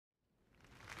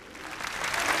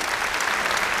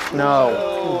No.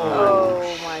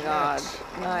 Oh my God.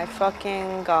 My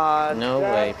fucking God. No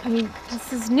way. I mean,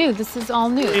 this is new. This is all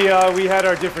new. We had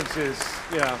our differences,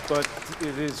 but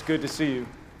it is good to see you.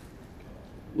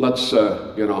 Let's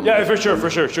get on. Yeah, for sure.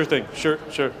 Sure thing. Sure.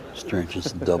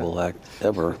 Strangest double act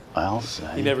ever, I'll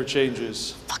say. He never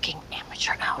changes. Fucking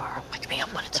amateur hour. Wake me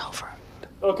up when it's over.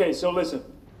 Okay, so listen.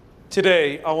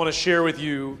 Today, I want to share with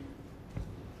you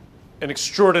an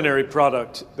extraordinary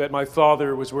product that my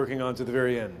father was working on to the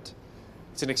very end.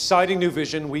 It's an exciting new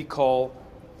vision we call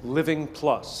Living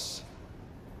Plus.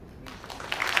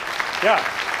 Yeah.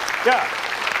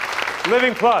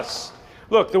 Living Plus.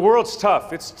 Look, the world's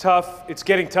tough. It's tough. It's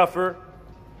getting tougher.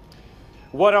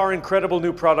 What our incredible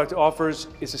new product offers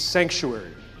is a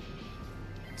sanctuary.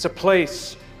 It's a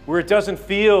place where it doesn't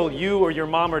feel you or your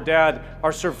mom or dad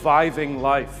are surviving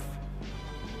life.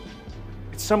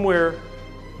 It's somewhere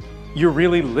you're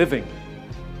really living.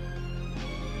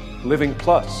 Living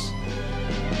Plus.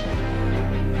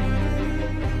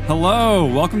 Hello,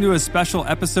 welcome to a special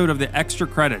episode of the Extra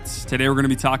Credits. Today we're going to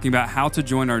be talking about how to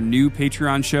join our new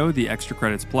Patreon show, the Extra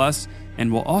Credits Plus,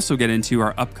 and we'll also get into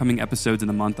our upcoming episodes in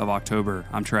the month of October.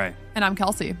 I'm Trey. And I'm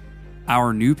Kelsey.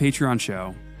 Our new Patreon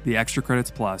show, the Extra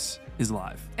Credits Plus, is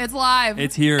live. It's live.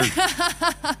 It's here.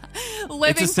 Living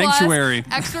it's a sanctuary.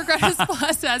 Plus, Extra Credits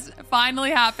Plus has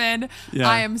finally happened. Yeah.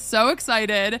 I am so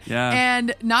excited. Yeah.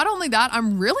 And not only that,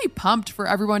 I'm really pumped for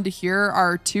everyone to hear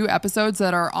our 2 episodes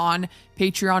that are on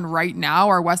Patreon right now,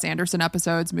 our Wes Anderson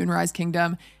episodes, Moonrise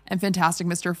Kingdom and Fantastic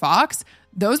Mr. Fox.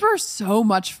 Those were so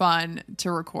much fun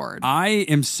to record. I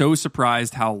am so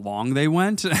surprised how long they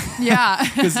went. Yeah.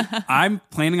 Because I'm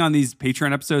planning on these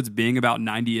Patreon episodes being about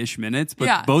 90-ish minutes,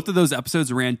 but both of those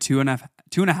episodes ran two and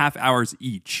a half hours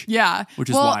each. Yeah. Which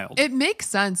is wild. It makes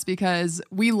sense because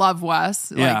we love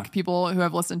Wes. Like people who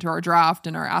have listened to our draft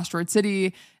and our Asteroid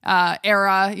City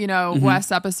era,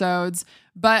 Wes episodes.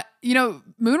 But,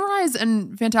 Moonrise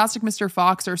and Fantastic Mr.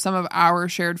 Fox are some of our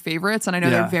shared favorites. And I know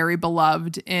they're very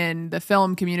beloved in the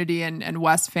film community and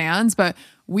Wes fans, but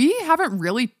we haven't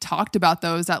really talked about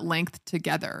those at length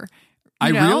together. I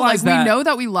realize that we know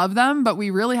that we love them, but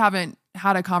we really haven't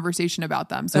had a conversation about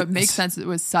them. So it makes sense it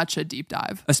was such a deep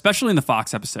dive. Especially in the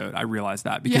Fox episode, I realized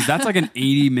that because that's like an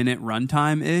 80-minute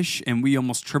runtime-ish, and we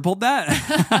almost tripled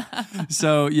that.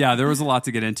 So there was a lot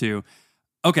to get into.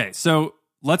 Okay, so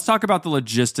let's talk about the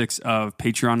logistics of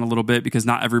Patreon a little bit because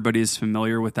not everybody is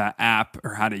familiar with that app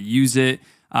or how to use it.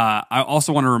 I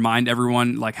also want to remind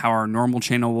everyone like how our normal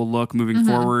channel will look moving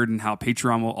forward and how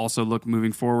Patreon will also look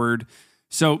moving forward.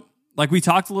 So like we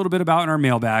talked a little bit about in our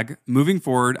mailbag, moving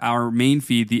forward, our main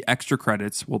feed, the Extra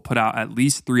Credits, will put out at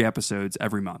least 3 episodes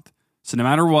every month. So no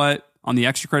matter what, on the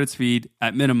Extra Credits feed,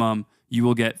 at minimum, you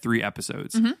will get 3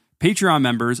 episodes. Patreon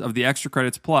members of the Extra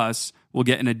Credits Plus will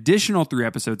get an additional 3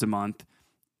 episodes a month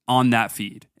on that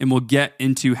feed. And we'll get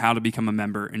into how to become a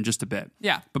member in just a bit.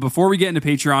 Yeah. But before we get into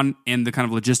Patreon and the kind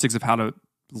of logistics of how to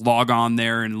log on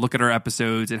there and look at our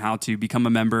episodes and how to become a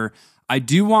member, I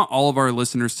do want all of our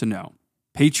listeners to know,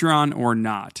 Patreon or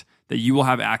not, that you will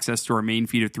have access to our main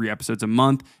feed of 3 episodes a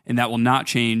month, and that will not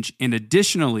change. And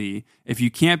additionally, if you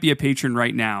can't be a patron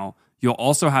right now, you'll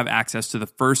also have access to the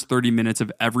first 30 minutes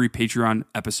of every Patreon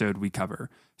episode we cover.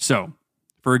 So,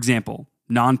 for example,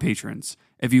 non-patrons,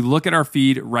 if you look at our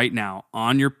feed right now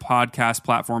on your podcast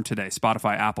platform today,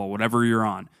 Spotify, Apple, whatever you're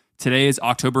on, today is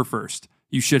October 1st.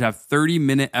 You should have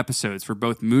 30-minute episodes for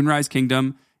both Moonrise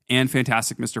Kingdom and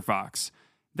Fantastic Mr. Fox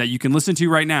that you can listen to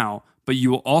right now, but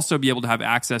you will also be able to have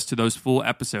access to those full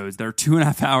episodes. They're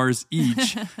 2.5 hours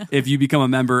each if you become a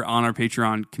member on our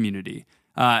Patreon community.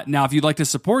 Now, if you'd like to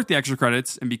support the Extra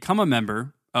Credits and become a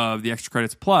member of the Extra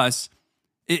Credits Plus,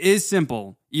 it is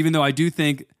simple, even though I do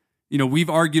think, we've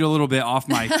argued a little bit off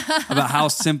mic about how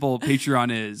simple Patreon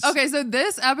is. Okay, so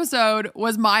this episode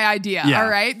was my idea, all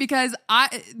right? Because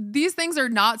these things are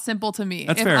not simple to me.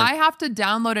 That's if fair. I have to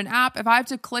download an app, if I have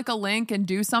to click a link and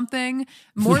do something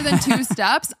more than 2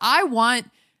 steps, I want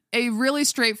a really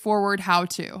straightforward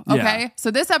how-to, okay? Yeah.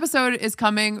 So this episode is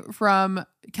coming from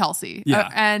Kelsey. Yeah.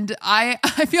 And I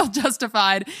feel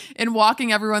justified in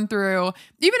walking everyone through,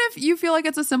 even if you feel like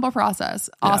it's a simple process.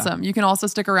 Awesome. You can also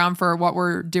stick around for what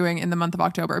we're doing in the month of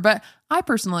October. But I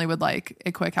personally would like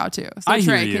a quick how-to. So I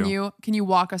Trey, hear you. can you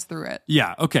walk us through it?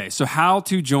 Yeah. Okay. So how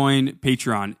to join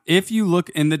Patreon. If you look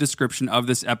in the description of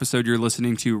this episode you're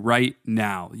listening to right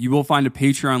now, you will find a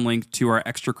Patreon link to our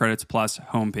Extra Credits Plus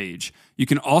homepage. You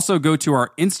can also go to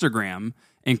our Instagram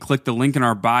and click the link in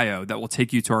our bio that will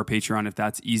take you to our Patreon if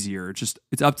that's easier.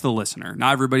 It's up to the listener.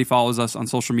 Not everybody follows us on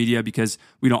social media because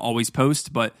we don't always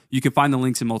post, but you can find the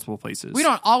links in multiple places. We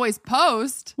don't always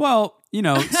post. Well,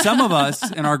 some of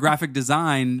us in our graphic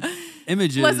design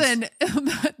images. Listen,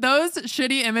 those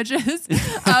shitty images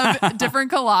of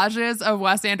different collages of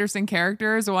Wes Anderson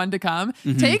characters, one to come,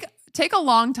 take a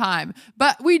long time.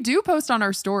 But we do post on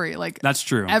our story, like that's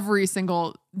true, every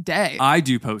single day. I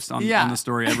do post on the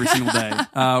story every single day.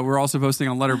 We're also posting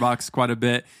on Letterboxd quite a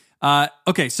bit.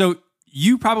 Okay, so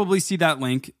you probably see that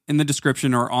link in the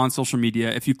description or on social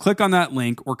media. If you click on that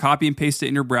link or copy and paste it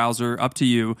in your browser, up to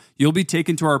you, you'll be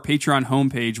taken to our Patreon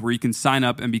homepage where you can sign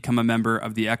up and become a member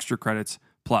of the Extra Credits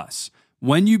Plus.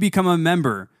 When you become a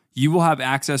member, you will have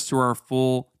access to our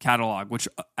full catalog, which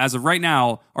as of right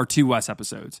now are 2 Wes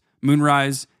episodes,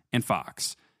 Moonrise and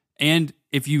Fox. And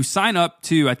if you sign up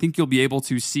too, I think you'll be able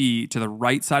to see to the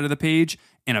right side of the page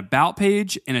an About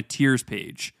page and a Tiers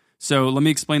page. So let me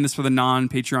explain this for the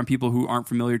non-Patreon people who aren't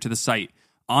familiar to the site.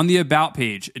 On the About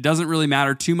page, it doesn't really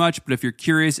matter too much, but if you're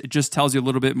curious, it just tells you a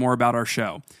little bit more about our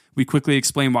show. We quickly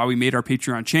explain why we made our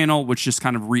Patreon channel, which just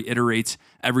kind of reiterates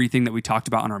everything that we talked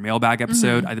about on our mailbag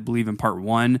episode, I believe in part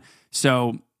 1.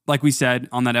 So like we said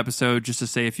on that episode, just to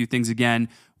say a few things again,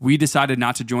 we decided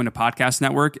not to join a podcast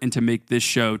network and to make this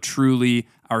show truly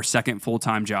our second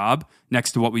full-time job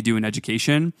next to what we do in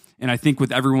education. And I think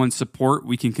with everyone's support,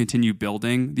 we can continue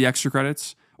building the Extra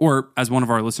Credits, or as one of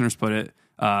our listeners put it,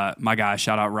 my guy,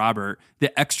 shout out Robert,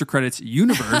 the Extra Credits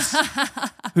universe,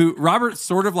 who Robert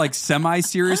sort of like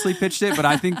semi-seriously pitched it, but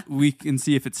I think we can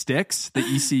see if it sticks, the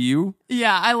ECU.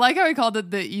 Yeah, I like how he called it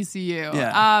the ECU.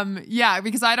 Yeah.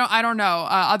 Because I don't know.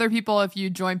 Other people, if you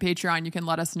join Patreon, you can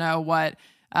let us know what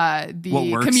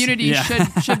the community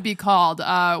should be called.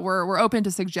 We're open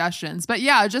to suggestions. But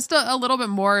yeah, just a little bit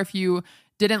more if you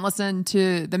didn't listen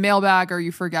to the mailbag or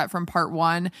you forget from part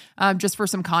 1, just for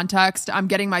some context, I'm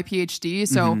getting my PhD.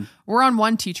 So we're on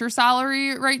 1 teacher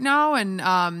salary right now. And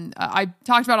I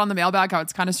talked about on the mailbag how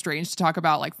it's kind of strange to talk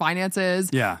about like finances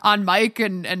on mic.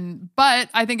 But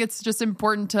I think it's just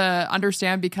important to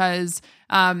understand because,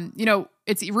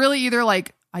 it's really either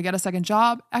like, I get a second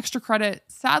job, Extra Credit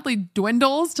sadly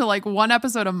dwindles to like 1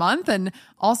 episode a month. And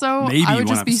also maybe I would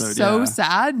just be episode, so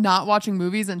sad not watching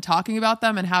movies and talking about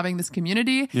them and having this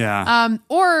community. Yeah.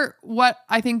 Or what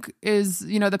I think is,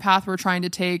 the path we're trying to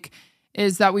take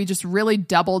is that we just really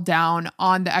double down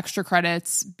on the Extra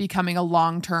Credits becoming a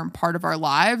long-term part of our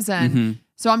lives. And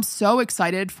so I'm so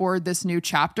excited for this new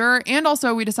chapter. And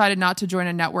also we decided not to join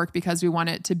a network because we want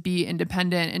it to be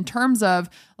independent in terms of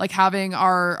like having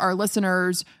our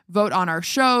listeners vote on our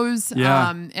shows.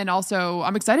 And also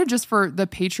I'm excited just for the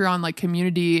Patreon like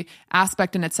community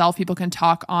aspect in itself. People can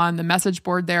talk on the message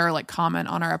board there, like comment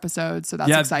on our episodes. So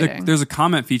that's exciting. There's a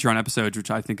comment feature on episodes, which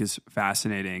I think is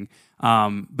fascinating.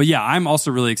 But yeah, I'm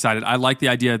also really excited. I like the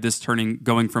idea of this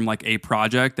going from like a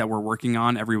project that we're working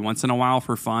on every once in a while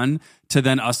for fun to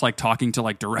then us like talking to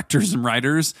like directors and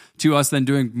writers to us then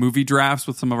doing movie drafts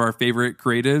with some of our favorite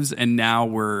creatives. And now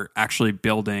we're actually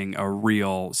building a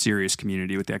real serious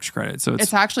community with the Extra Credits. So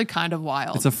it's actually kind of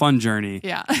wild. It's a fun journey.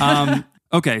 Yeah.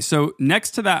 Okay. So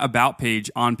next to that About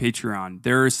page on Patreon,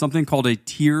 there is something called a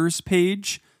Tiers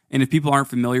page. And if people aren't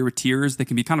familiar with tiers, they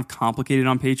can be kind of complicated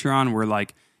on Patreon where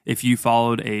like, if you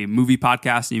followed a movie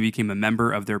podcast and you became a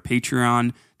member of their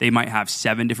Patreon, they might have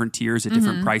 7 different tiers at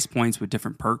different price points with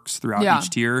different perks throughout each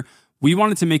tier. We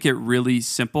wanted to make it really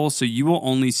simple, so you will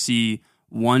only see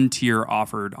 1 tier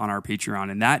offered on our Patreon,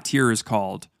 and that tier is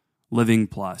called Living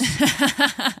Plus.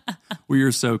 We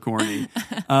are so corny.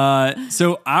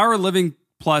 So our Living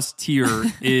Plus tier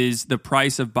is the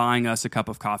price of buying us a cup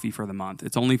of coffee for the month.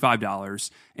 It's only $5.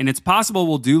 And it's possible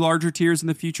we'll do larger tiers in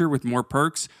the future with more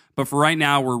perks. But for right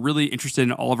now, we're really interested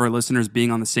in all of our listeners being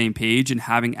on the same page and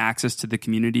having access to the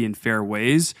community in fair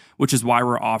ways, which is why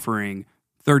we're offering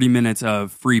 30 minutes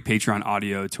of free Patreon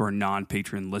audio to our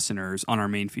non-patron listeners on our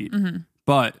main feed.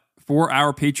 But for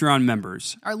our Patreon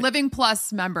members, our Living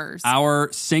Plus members,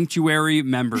 our Sanctuary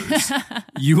members,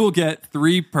 you will get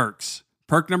 3 perks.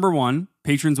 Perk number 1,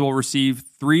 patrons will receive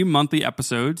 3 monthly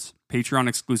episodes, Patreon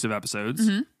exclusive episodes.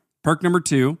 Perk number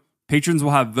 2, patrons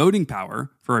will have voting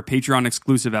power for a Patreon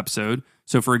exclusive episode.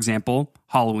 So for example,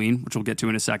 Halloween, which we'll get to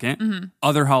in a second,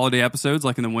 other holiday episodes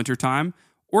like in the wintertime,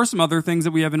 or some other things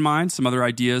that we have in mind, some other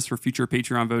ideas for future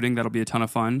Patreon voting. That'll be a ton of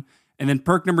fun. And then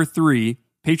perk number 3,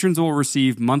 patrons will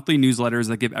receive monthly newsletters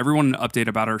that give everyone an update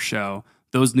about our show.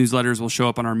 Those newsletters will show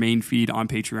up on our main feed on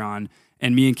Patreon.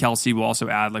 And me and Kelsey will also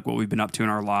add like what we've been up to in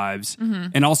our lives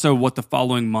and also what the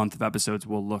following month of episodes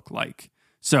will look like.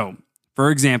 So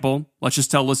for example, let's just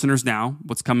tell listeners now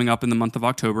what's coming up in the month of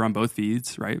October on both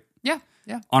feeds, right?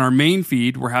 Yeah. On our main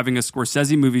feed, we're having a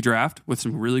Scorsese movie draft with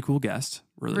some really cool guests.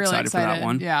 Really excited for that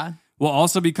one. Yeah. We'll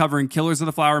also be covering Killers of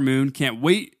the Flower Moon. Can't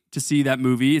wait to see that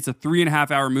movie. It's a 3.5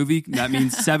 hour movie. That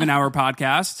means 7-hour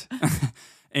podcast.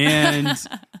 And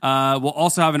we'll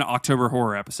also have an October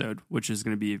horror episode, which is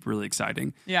going to be really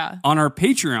exciting. Yeah. On our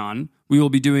Patreon, we will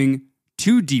be doing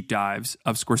 2 deep dives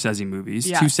of Scorsese movies,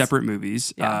 Yes. 2 separate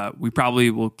movies. Yeah. We probably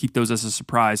will keep those as a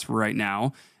surprise for right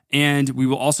now. And we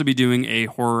will also be doing a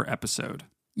horror episode.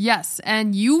 Yes,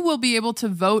 and you will be able to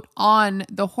vote on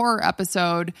the horror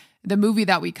episode, the movie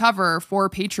that we cover for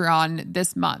Patreon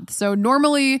this month. So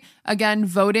normally, again,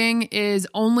 voting is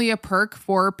only a perk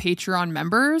for Patreon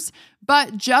members,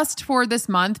 but just for this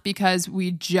month, because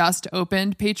we just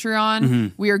opened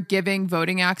Patreon, we are giving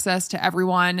voting access to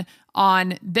everyone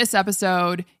on this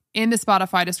episode in the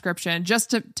Spotify description,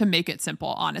 just to make it simple,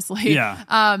 honestly. Yeah.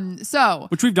 So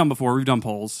Which we've done before. We've done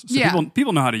polls. So Yeah.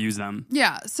 people know how to use them.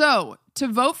 yeah, so to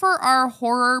vote for our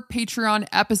horror Patreon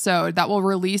episode that will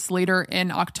release later in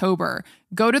October,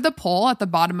 go to the poll at the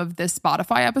bottom of this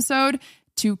Spotify episode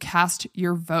to cast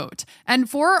your vote. And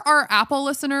for our Apple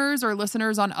listeners or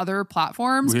listeners on other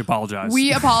platforms, We apologize.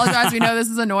 We apologize. We know this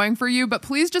is annoying for you, but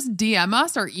please just DM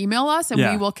us or email us and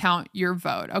Yeah. we will count your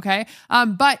vote. Okay.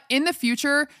 But in the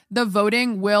future, the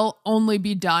voting will only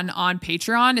be done on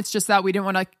Patreon. It's just that we didn't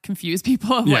want to confuse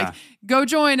people of Yeah. like, go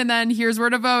join and then here's where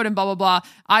to vote and blah, blah, blah.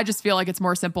 I just feel like it's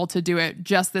more simple to do it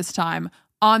just this time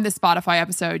on the Spotify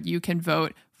episode. You can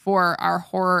vote for our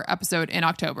horror episode in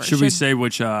October. Should we say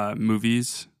which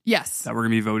movies Yes. that we're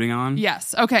going to be voting on?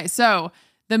 Yes. Okay. So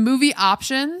the movie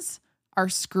options are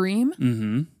Scream,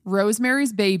 Mm-hmm.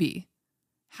 Rosemary's Baby,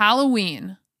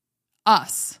 Halloween,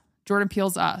 Us, Jordan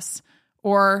Peele's Us,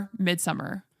 or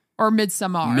Midsummer, or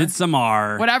Midsommar.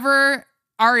 Midsommar. Whatever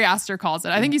Ari Aster calls it.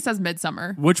 I think he says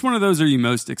Midsummer. Which one of those are you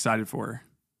most excited for?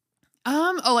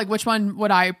 Like which one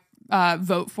would I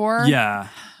vote for? Yeah.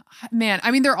 Man,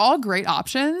 I mean, they're all great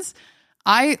options.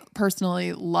 I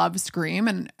personally love Scream,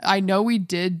 and I know we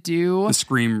did do The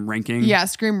Scream ranking.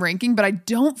 Scream ranking, but I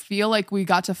don't feel like we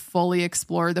got to fully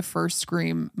explore the first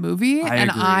Scream movie. I and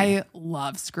agree. I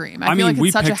love Scream. I I feel mean, like we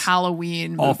it's such a picked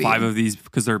Halloween movie. All 5 of these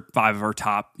because they're 5 of our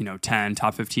top, 10,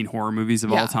 top 15 horror movies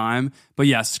of Yeah. all time. But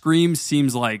yeah, Scream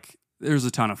seems like there's a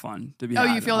ton of fun to be Oh,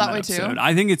 had you feel on that way too? episode.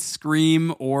 I think it's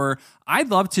Scream, or I'd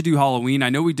love to do Halloween. I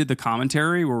know we did the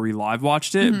commentary where we live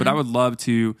watched it, Mm-hmm. but I would love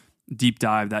to deep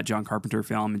dive that John Carpenter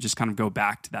film and just kind of go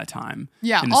back to that time.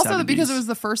 Yeah. in the Also, 70s. because it was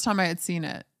the first time I had seen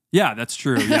it. Yeah, that's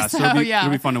true. Yeah, so, it'll, be, yeah.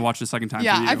 it'll be fun to watch the second time.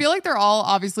 Yeah, for you. I feel like they're all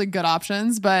obviously good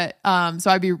options, but so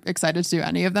I'd be excited to do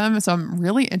any of them. So I'm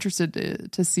really interested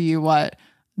to see what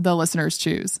the listeners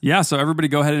choose. Yeah, so everybody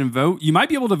go ahead and vote. You might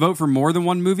be able to vote for more than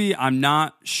one movie. I'm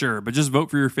not sure, but just vote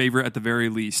for your favorite at the very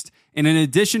least. And in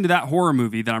addition to that horror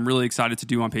movie that I'm really excited to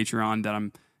do on Patreon, that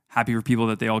I'm happy for people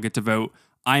that they all get to vote,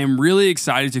 I am really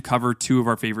excited to cover 2 of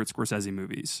our favorite Scorsese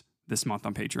movies this month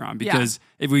on Patreon. Because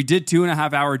if we did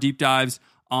 2.5-hour deep dives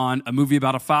on a movie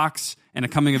about a fox and a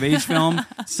coming-of-age film,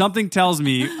 something tells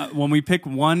me when we pick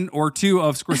 1 or 2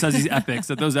 of Scorsese's epics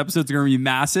that those episodes are going to be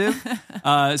massive.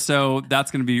 So that's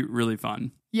going to be really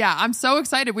fun. Yeah, I'm so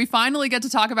excited. We finally get to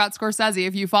talk about Scorsese.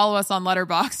 If you follow us on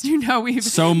Letterboxd, you know we've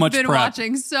So much been prep.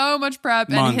 watching so much prep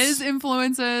Months. and his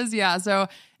influences. Yeah, so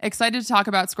excited to talk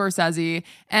about Scorsese.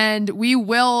 And we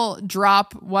will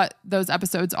drop what those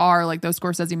episodes are, like those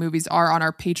Scorsese movies are, on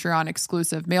our Patreon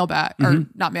exclusive mailbag, or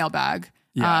not mailbag.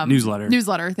 Yeah, newsletter.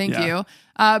 Newsletter, thank Yeah. you.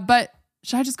 But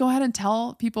should I just go ahead and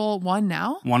tell people one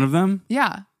now? One of them,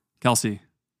 Yeah. Kelsey,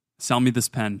 sell me this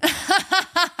pen.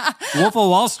 Wolf of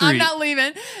Wall Street. I'm not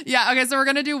leaving. Yeah, okay, so we're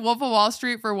going to do Wolf of Wall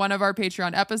Street for one of our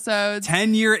Patreon episodes.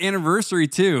 10-year anniversary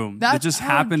too. That That's just so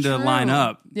happened to true. line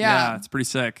up. Yeah. It's pretty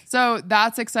sick. So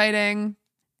that's exciting.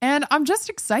 And I'm just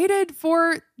excited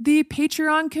for the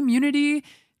Patreon community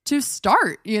to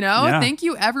start, Yeah. Thank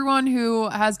you everyone who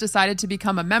has decided to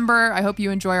become a member. I hope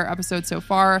you enjoy our episode so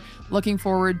far. Looking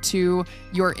forward to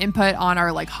your input on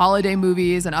our holiday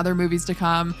movies and other movies to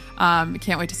come.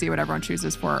 Can't wait to see what everyone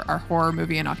chooses for our horror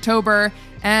movie in October.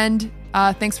 And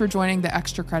thanks for joining the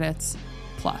Extra Credits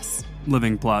Plus.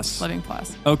 Living Plus. Living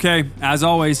Plus. Okay, as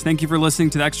always, thank you for listening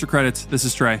to the Extra Credits. This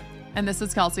is Trey. And this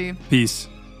is Kelsey. Peace.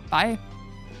 Bye.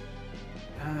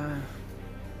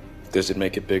 Does it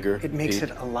make it bigger? It makes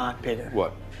Pete? it a lot bigger.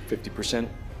 What, 50%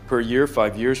 per year,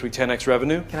 5 years, we 10x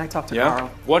revenue? Can I talk to Yeah? Carl?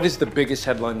 What is the biggest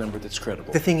headline number that's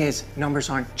credible? The thing is, numbers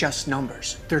aren't just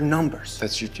numbers. They're numbers.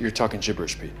 That's you're talking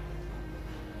gibberish, Pete.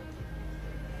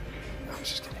 I'm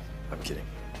just kidding. I'm kidding.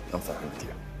 I'm fucking with you,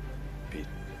 Pete.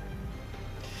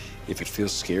 If it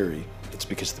feels scary, it's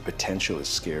because the potential is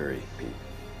scary, Pete.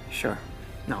 Sure.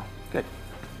 No. Good.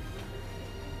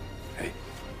 Hey,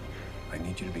 I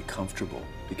need you to be comfortable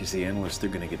because the analysts, they're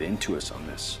going to get into us on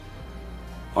this.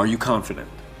 Are you confident?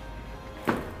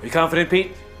 Are you confident,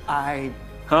 Pete? I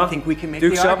Huh? think we can make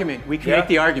Duke's the up? argument. We can Yeah? make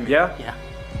the argument. Yeah? Yeah.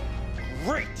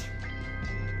 great.